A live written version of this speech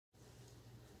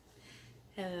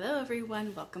Hello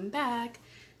everyone, welcome back.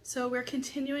 So we're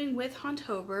continuing with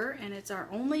Hauntober, and it's our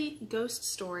only ghost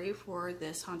story for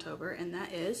this Hauntober, and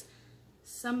that is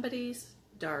Somebody's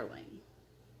Darling.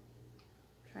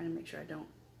 I'm trying to make sure I don't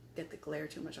get the glare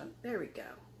too much on. There we go.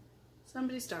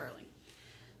 Somebody's Darling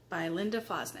by Linda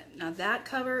Fosnett. Now that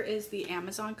cover is the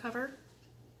Amazon cover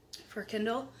for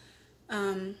Kindle.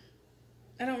 I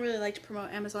don't really like to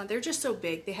promote Amazon. They're just so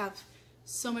big. They have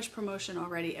so much promotion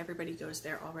already. Everybody goes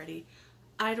there already.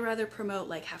 I'd rather promote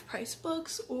like half-price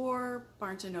books or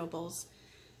Barnes & Nobles,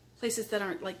 places that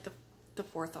aren't like the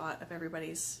forethought of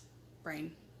everybody's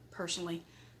brain, personally.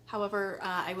 However,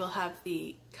 I will have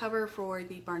the cover for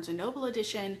the Barnes & Noble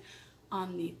edition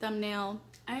on the thumbnail.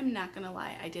 I'm not gonna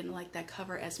lie, I didn't like that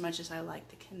cover as much as I liked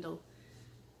the Kindle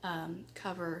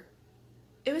cover.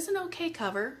 It was an okay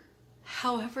cover.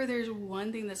 However, there's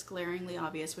one thing that's glaringly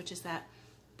obvious, which is that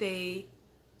they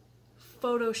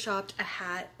photoshopped a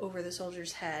hat over the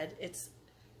soldier's head. It's,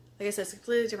 like I said, it's a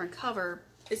completely different cover.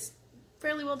 It's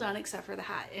fairly well done except for the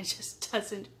hat. It just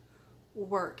doesn't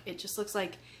work. It just looks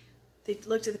like they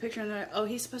looked at the picture and they're like, oh,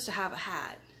 he's supposed to have a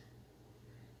hat.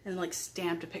 And like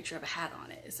stamped a picture of a hat on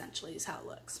it, essentially, is how it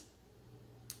looks.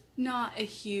 Not a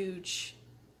huge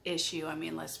issue. I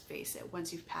mean, let's face it,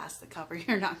 once you've passed the cover,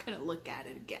 you're not going to look at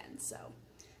it again, so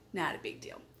not a big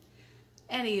deal.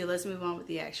 Anywho, let's move on with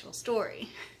the actual story.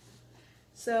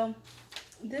 So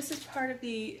this is part of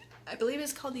the, I believe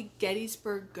it's called the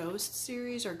Gettysburg Ghost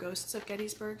series, or Ghosts of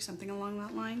Gettysburg, something along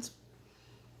that lines.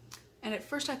 And at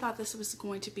first I thought this was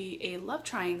going to be a love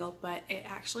triangle, but it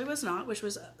actually was not, which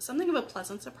was something of a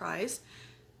pleasant surprise.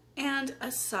 And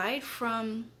aside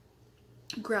from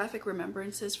graphic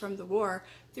remembrances from the war,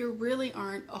 there really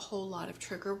aren't a whole lot of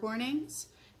trigger warnings.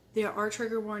 There are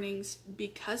trigger warnings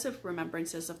because of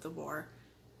remembrances of the war.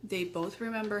 They both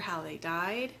remember how they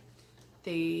died.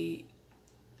 They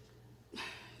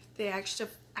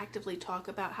actually actively talk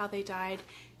about how they died,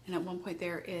 and at one point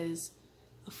there is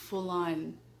a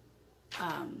full-on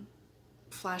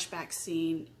flashback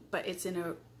scene, but it's in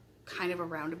a kind of a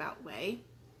roundabout way.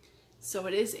 So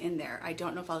it is in there. I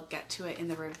don't know if I'll get to it in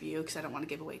the review because I don't want to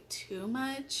give away too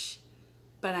much,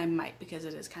 but I might, because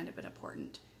it is kind of an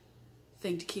important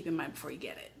thing to keep in mind before you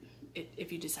get it,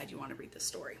 if you decide you want to read this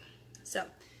story. So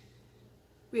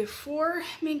we have four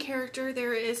main characters.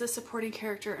 There is a supporting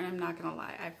character, and I'm not gonna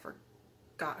lie, I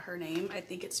forgot her name. I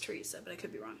think it's Teresa, but I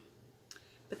could be wrong.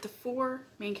 But the four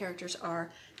main characters are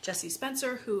Jesse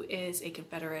Spencer, who is a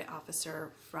Confederate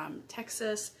officer from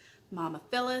Texas, Mama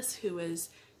Phyllis, who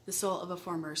is the soul of a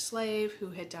former slave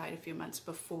who had died a few months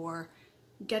before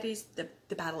the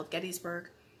Battle of Gettysburg,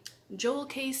 Joel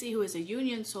Casey, who is a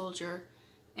Union soldier,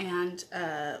 and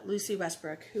Lucy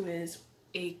Westbrook, who is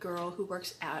a girl who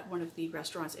works at one of the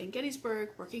restaurants in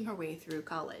Gettysburg, working her way through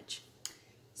college.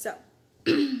 So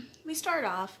we start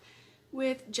off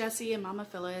with Jesse and Mama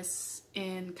Phyllis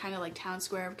in kind of like town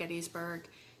square of Gettysburg.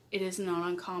 It is not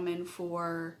uncommon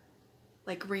for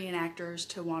like reenactors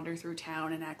to wander through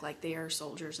town and act like they are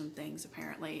soldiers and things,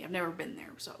 apparently. I've never been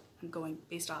there, so I'm going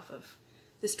based off of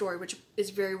the story, which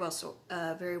is very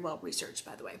well researched,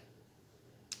 by the way,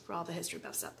 for all the history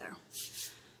buffs out there.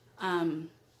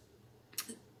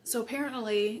 So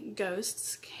apparently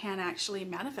ghosts can actually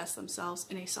manifest themselves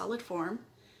in a solid form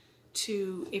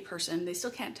to a person. They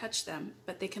still can't touch them,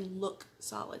 but they can look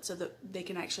solid, so that they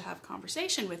can actually have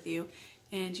conversation with you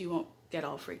and you won't get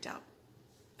all freaked out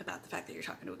about the fact that you're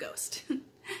talking to a ghost.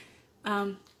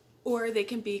 Or they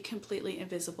can be completely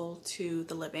invisible to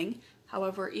the living.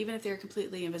 However, even if they're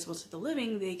completely invisible to the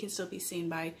living, they can still be seen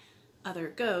by other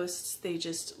ghosts. They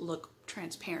just look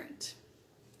transparent.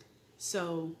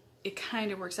 So it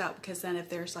kind of works out, because then if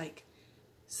there's like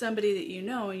somebody that you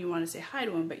know and you want to say hi to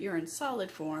them, but you're in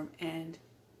solid form and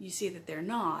you see that they're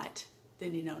not,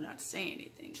 then you know not to say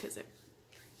anything, because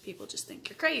people just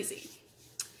think you're crazy.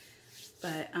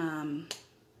 But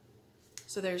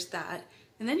so there's that.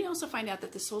 And then you also find out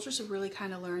that the soldiers have really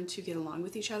kind of learned to get along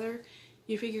with each other.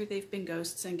 You figure they've been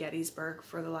ghosts in Gettysburg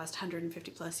for the last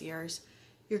 150 plus years.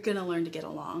 You're gonna learn to get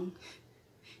along.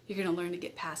 You're gonna learn to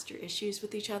get past your issues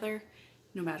with each other,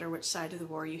 no matter which side of the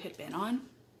war you had been on,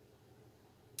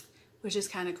 which is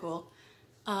kind of cool.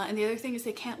 And the other thing is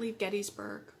they can't leave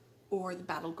Gettysburg or the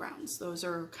battlegrounds. Those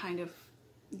are kind of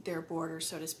their borders,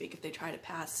 so to speak. If they try to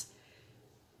pass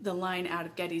the line out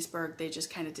of Gettysburg, they just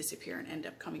kind of disappear and end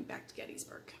up coming back to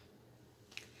Gettysburg.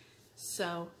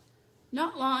 So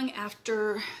not long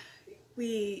after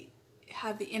we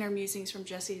have the inner musings from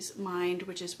Jesse's mind,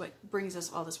 which is what brings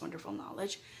us all this wonderful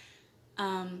knowledge,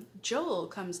 Joel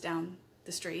comes down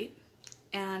the street,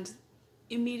 and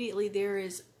immediately there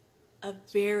is a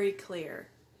very clear,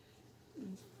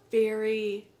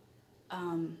 very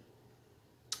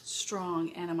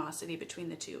strong animosity between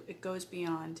the two. It goes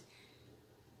beyond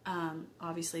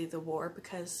obviously the war,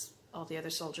 because all the other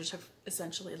soldiers have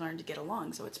essentially learned to get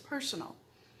along, so it's personal.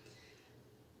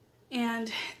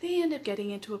 And they end up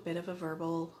getting into a bit of a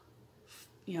verbal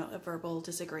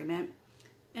disagreement,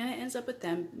 and it ends up with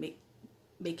them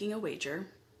making a wager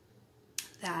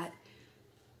that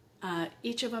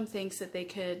each of them thinks that they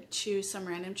could choose some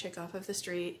random chick off of the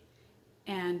street,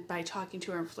 and by talking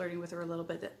to her and flirting with her a little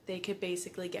bit, that they could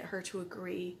basically get her to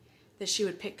agree that she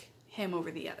would pick him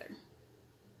over the other.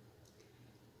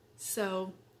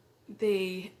 So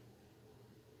they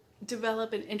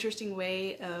develop an interesting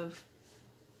way of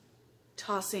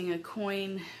tossing a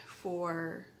coin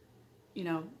for,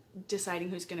 deciding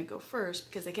who's going to go first,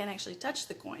 because they can't actually touch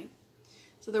the coin.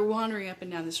 So they're wandering up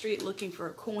and down the street looking for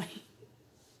a coin.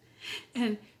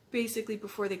 And basically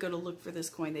before they go to look for this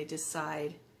coin, they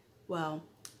decide, well,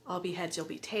 I'll be heads, you'll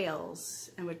be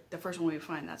tails. And the first one we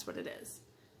find, that's what it is.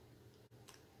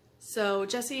 So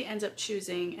Jesse ends up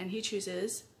choosing, and he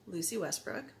chooses Lucy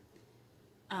Westbrook.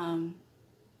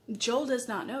 Joel does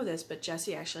not know this, but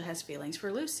Jesse actually has feelings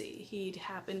for Lucy. He'd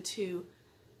happened to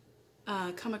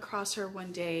come across her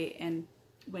one day, and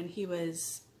when he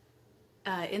was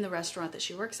in the restaurant that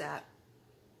she works at,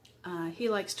 he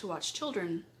likes to watch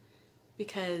children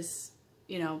because,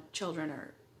 children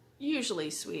are usually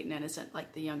sweet and innocent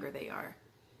like the younger they are.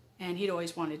 And he'd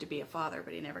always wanted to be a father,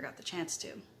 but he never got the chance to.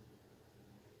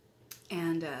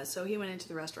 And so he went into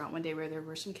the restaurant one day where there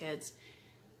were some kids,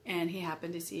 and he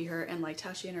happened to see her and liked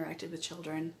how she interacted with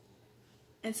children.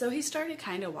 And so he started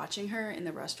kind of watching her in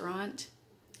the restaurant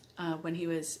when he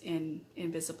was in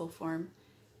invisible form.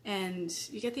 And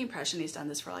you get the impression he's done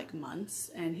this for like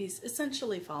months, and he's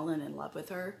essentially fallen in love with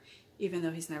her, even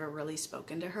though he's never really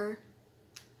spoken to her.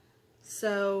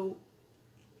 So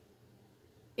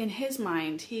in his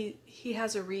mind, he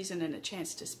has a reason and a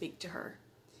chance to speak to her.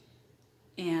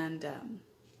 And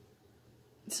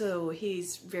so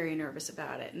he's very nervous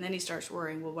about it. And then he starts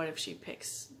worrying, well, what if she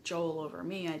picks Joel over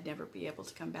me? I'd never be able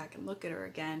to come back and look at her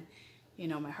again.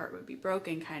 My heart would be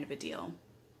broken, kind of a deal.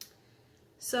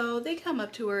 So they come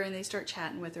up to her and they start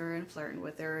chatting with her and flirting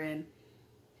with her. And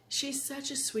she's such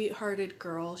a sweethearted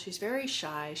girl. She's very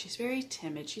shy. She's very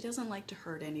timid. She doesn't like to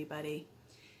hurt anybody.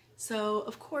 So,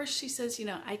 of course, she says,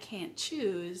 I can't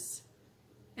choose.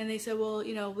 And they said, well,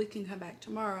 we can come back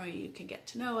tomorrow. You can get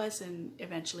to know us and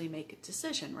eventually make a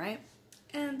decision, right?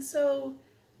 And so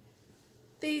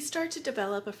they start to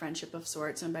develop a friendship of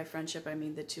sorts. And by friendship, I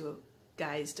mean the two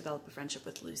guys develop a friendship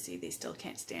with Lucy. They still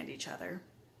can't stand each other.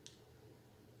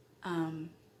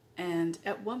 And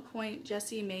at one point,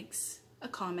 Jesse makes a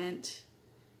comment,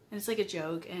 and it's like a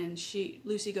joke, and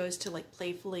Lucy goes to like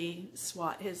playfully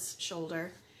swat his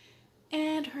shoulder,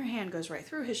 and her hand goes right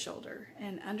through his shoulder,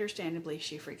 and understandably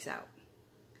she freaks out.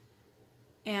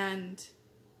 And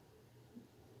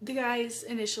the guys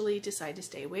initially decide to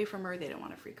stay away from her. They don't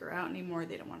want to freak her out anymore.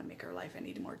 They don't want to make her life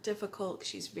any more difficult.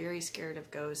 She's very scared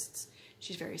of ghosts.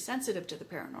 She's very sensitive to the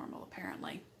paranormal,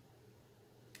 apparently.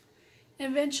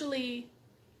 And eventually,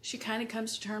 she kind of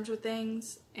comes to terms with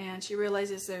things, and she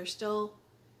realizes they're still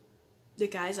the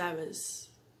guys I was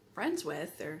friends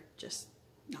with. They're just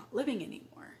not living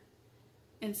anymore.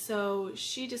 And so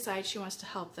she decides she wants to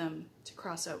help them to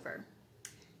cross over.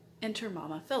 Enter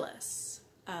Mama Phyllis.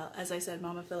 As I said,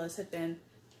 Mama Phyllis had been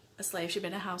a slave. She'd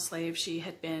been a house slave. She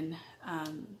had been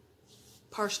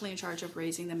partially in charge of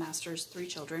raising the master's 3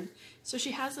 children. So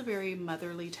she has a very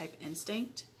motherly type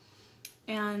instinct.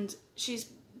 And she's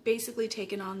basically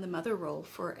taken on the mother role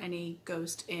for any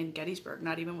ghost in Gettysburg,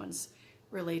 not even ones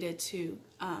related to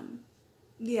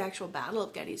the actual Battle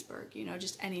of Gettysburg,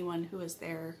 just anyone who is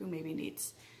there who maybe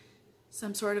needs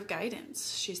some sort of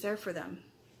guidance. She's there for them.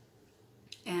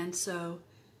 And so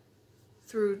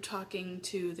through talking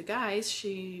to the guys,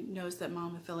 she knows that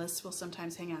Mama Phyllis will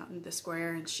sometimes hang out in the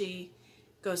square, and she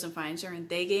goes and finds her, and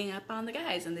they gang up on the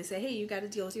guys, and they say, hey, you got to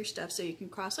deal with your stuff so you can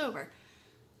cross over.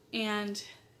 And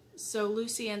so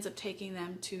Lucy ends up taking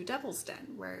them to Devil's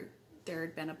Den, where there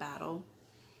had been a battle,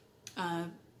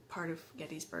 part of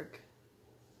Gettysburg,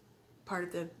 part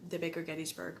of the bigger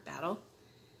Gettysburg battle.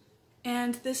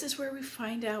 And this is where we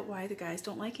find out why the guys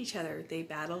don't like each other. They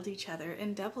battled each other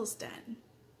in Devil's Den.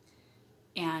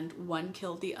 And one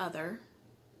killed the other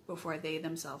before they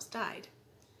themselves died.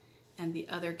 And the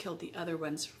other killed the other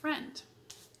one's friend.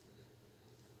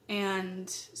 And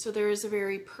so there is a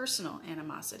very personal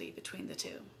animosity between the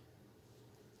two.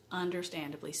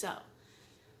 Understandably so.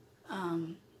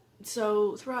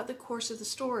 So throughout the course of the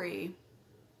story,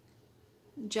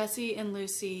 Jesse and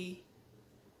Lucy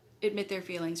admit their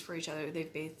feelings for each other.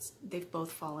 They've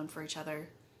both fallen for each other.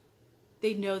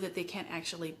 They know that they can't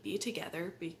actually be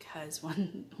together because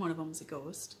one of them is a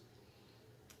ghost.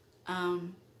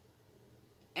 And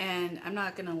I'm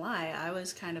not gonna lie, I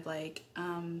was kind of like,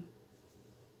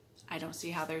 I don't see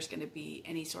how there's gonna be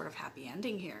any sort of happy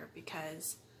ending here,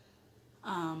 because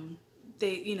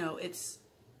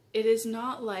it is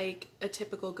not like a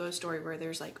typical ghost story where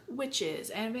there's like witches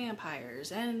and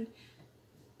vampires and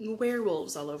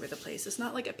werewolves all over the place. It's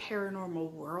not like a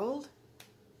paranormal world.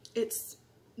 It's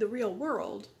the real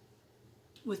world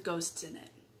with ghosts in it.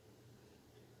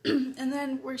 And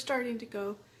then we're starting to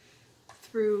go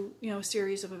through, a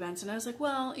series of events, and I was like,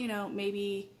 well,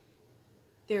 maybe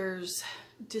there's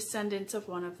descendants of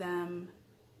one of them,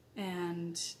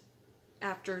 and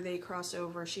after they cross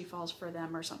over, she falls for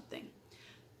them or something.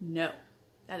 No,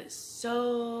 that is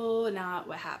so not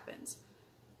what happens.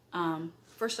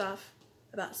 First off,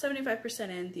 about 75%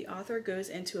 in, the author goes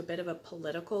into a bit of a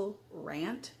political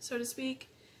rant, so to speak,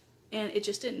 and it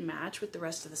just didn't match with the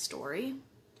rest of the story.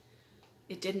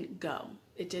 It didn't go.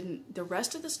 The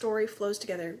rest of the story flows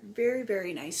together very,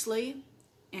 very nicely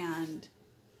and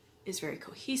is very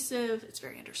cohesive. It's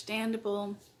very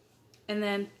understandable. And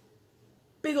then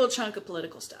big old chunk of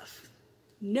political stuff.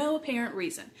 No apparent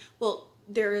reason. Well,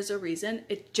 there is a reason.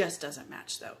 It just doesn't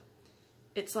match, though.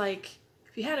 It's like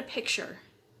if you had a picture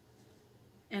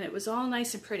and it was all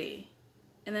nice and pretty,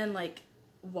 and then like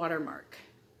watermark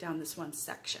down this one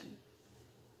section.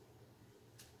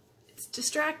 It's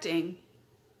distracting,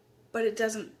 but it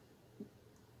doesn't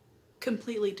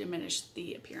completely diminish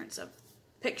the appearance of the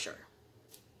picture.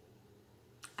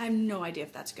 I have no idea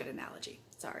if that's a good analogy.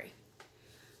 Sorry.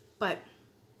 But,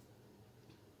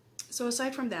 so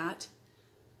aside from that,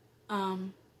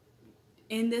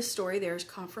 in this story, there's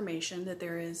confirmation that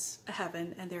there is a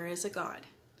heaven and there is a God.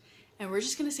 And we're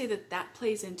just going to say that that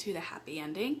plays into the happy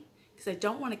ending, because I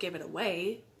don't want to give it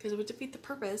away, because it would defeat the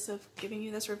purpose of giving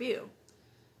you this review.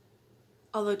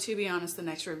 Although, to be honest, the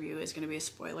next review is going to be a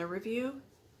spoiler review,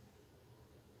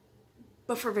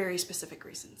 but for very specific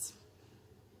reasons.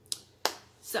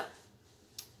 So,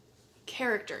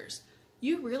 characters.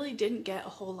 You really didn't get a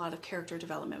whole lot of character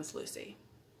development with Lucy.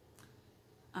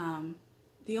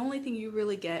 The only thing you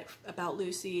really get about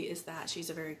Lucy is that she's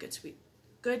a very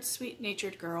good,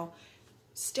 sweet-natured girl.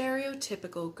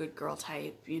 Stereotypical good girl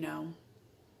type,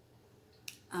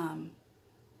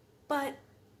 But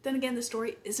then again, the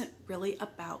story isn't really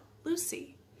about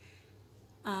Lucy.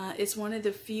 It's one of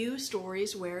the few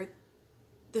stories where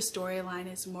the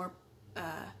storyline is more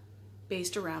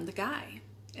based around the guy.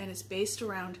 And it's based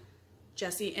around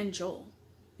Jesse and Joel.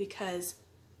 Because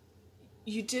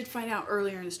you did find out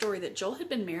earlier in the story that Joel had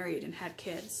been married and had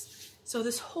kids. So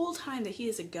this whole time that he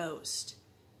is a ghost,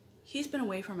 he's been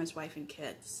away from his wife and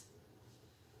kids.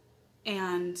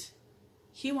 And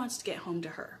he wants to get home to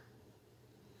her.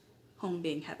 Home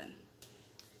being heaven.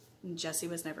 And Jesse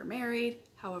was never married.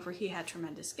 However, he had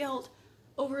tremendous guilt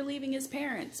over leaving his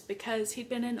parents because he'd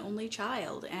been an only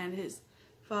child and his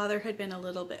father had been a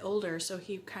little bit older, so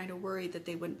he kind of worried that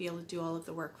they wouldn't be able to do all of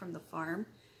the work from the farm,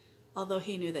 although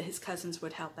he knew that his cousins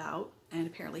would help out, and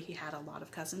apparently he had a lot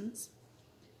of cousins.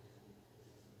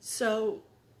 So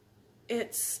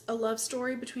it's a love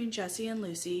story between Jesse and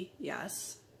Lucy,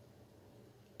 yes,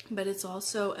 but it's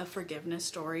also a forgiveness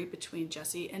story between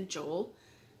Jesse and Joel,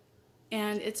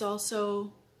 and it's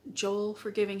also Joel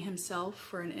forgiving himself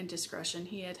for an indiscretion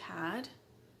he had had,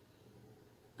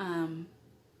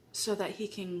 so that he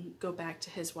can go back to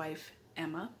his wife,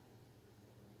 Emma.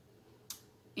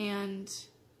 And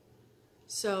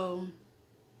so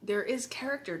there is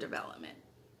character development,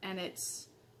 and it's,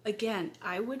 again,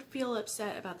 I would feel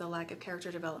upset about the lack of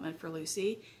character development for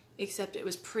Lucy, except it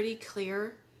was pretty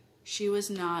clear she was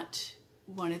not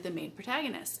one of the main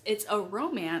protagonists. It's a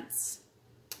romance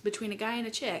between a guy and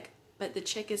a chick, but the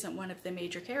chick isn't one of the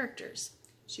major characters.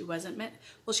 She wasn't meant,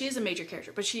 well, she is a major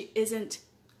character, but she isn't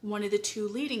one of the two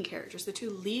leading characters. The two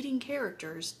leading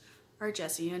characters are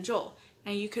Jesse and Joel.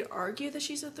 And you could argue that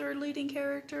she's a third leading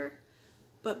character,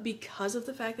 but because of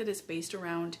the fact that it's based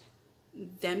around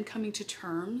them coming to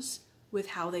terms with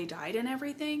how they died and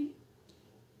everything,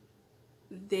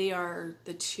 they are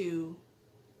the two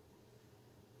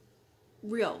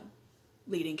real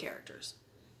leading characters.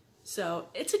 So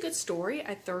it's a good story.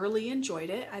 I thoroughly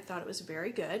enjoyed it. I thought it was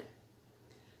very good.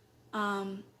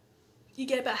 You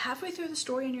get about halfway through the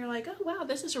story and you're like, oh wow,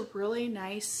 this is a really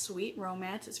nice, sweet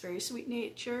romance. It's very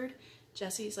sweet-natured.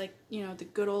 Jesse's like, the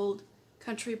good old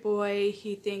country boy.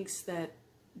 He thinks that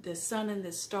the sun and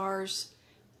the stars,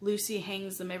 Lucy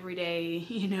hangs them every day.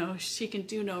 She can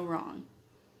do no wrong.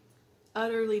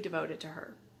 Utterly devoted to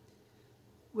her.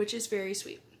 which is very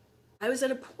sweet. I was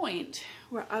at a point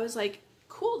where I was like,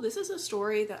 cool, this is a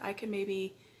story that I can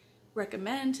maybe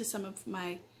recommend to some of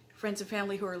my friends and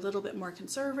family who are a little bit more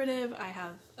conservative. I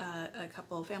have a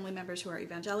couple of family members who are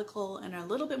evangelical and are a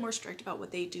little bit more strict about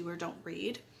what they do or don't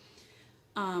read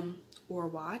or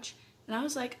watch. And I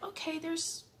was like, okay,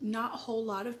 there's not a whole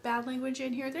lot of bad language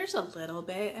in here. There's a little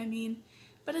bit, I mean,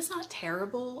 but it's not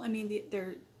terrible. I mean,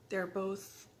 they're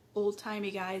both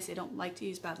old-timey guys. They don't like to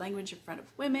use bad language in front of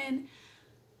women.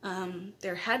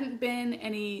 There hadn't been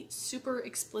any super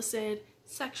explicit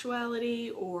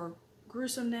sexuality or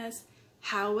gruesomeness.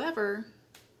 However,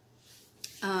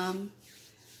 when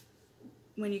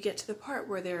you get to the part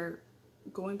where they're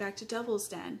going back to Devil's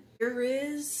Den, there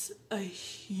is a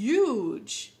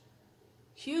huge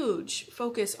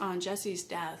focus on Jesse's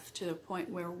death to the point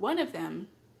where one of them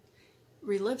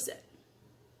relives it.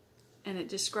 And it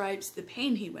describes the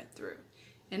pain he went through.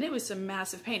 And it was some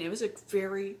massive pain. It was a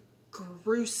very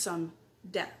gruesome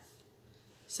death.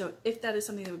 So if that is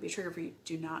something that would be a trigger for you,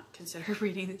 do not consider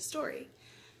reading this story.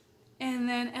 And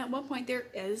then at one point there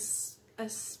is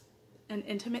an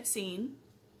intimate scene.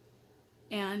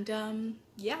 And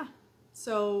yeah,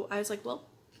 so I was like, well,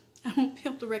 I won't be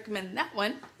able to recommend that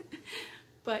one.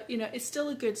 But, you know, it's still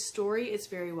a good story. It's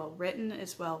very well written.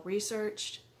 It's well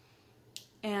researched.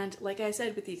 And like I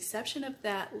said, with the exception of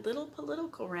that little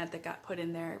political rant that got put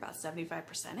in there, about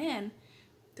 75% in,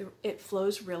 it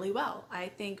flows really well. I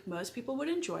think most people would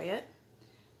enjoy it.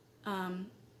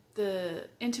 The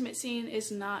intimate scene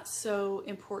is not so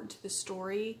important to the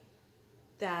story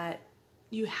that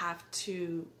you have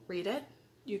to read it.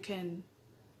 You can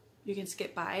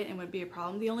skip by it and it wouldn't be a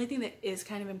problem. The only thing that is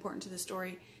kind of important to the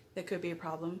story that could be a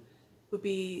problem would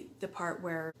be the part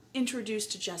where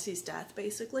introduced to Jesse's death,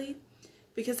 basically,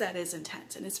 because that is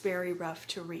intense and it's very rough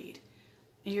to read.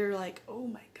 And you're like, oh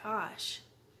my gosh.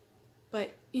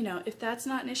 But, you know, if that's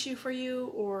not an issue for you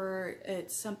or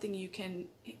it's something you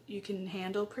can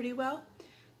handle pretty well,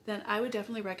 then I would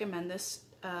definitely recommend this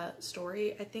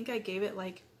story. I think I gave it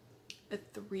like a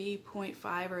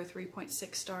 3.5 or a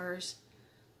 3.6 stars.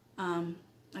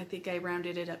 I think I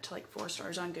rounded it up to like 4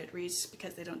 stars on Goodreads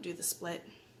because they don't do the split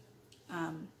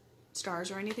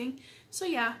stars or anything. So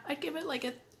yeah, I'd give it like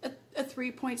a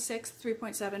 3.6,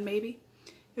 3.7 maybe.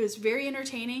 It was very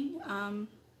entertaining.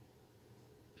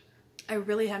 I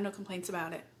really have no complaints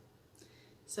about it.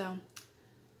 So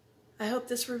I hope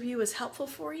this review was helpful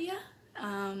for you.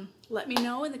 Let me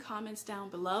know in the comments down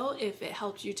below if it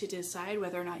helped you to decide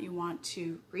whether or not you want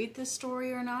to read this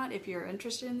story or not, if you're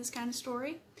interested in this kind of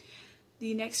story.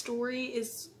 The next story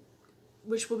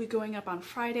which will be going up on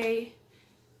Friday.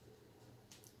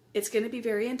 It's going to be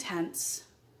very intense.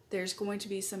 There's going to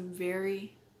be some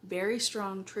very, very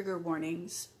strong trigger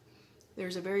warnings.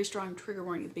 There's a very strong trigger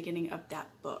warning at the beginning of that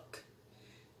book.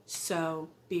 So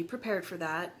be prepared for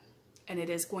that. And it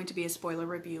is going to be a spoiler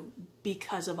review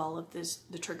because of all of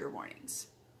the trigger warnings.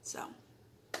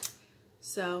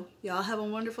 So y'all have a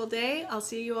wonderful day. I'll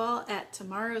see you all at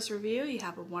tomorrow's review. You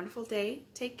have a wonderful day.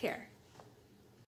 Take care.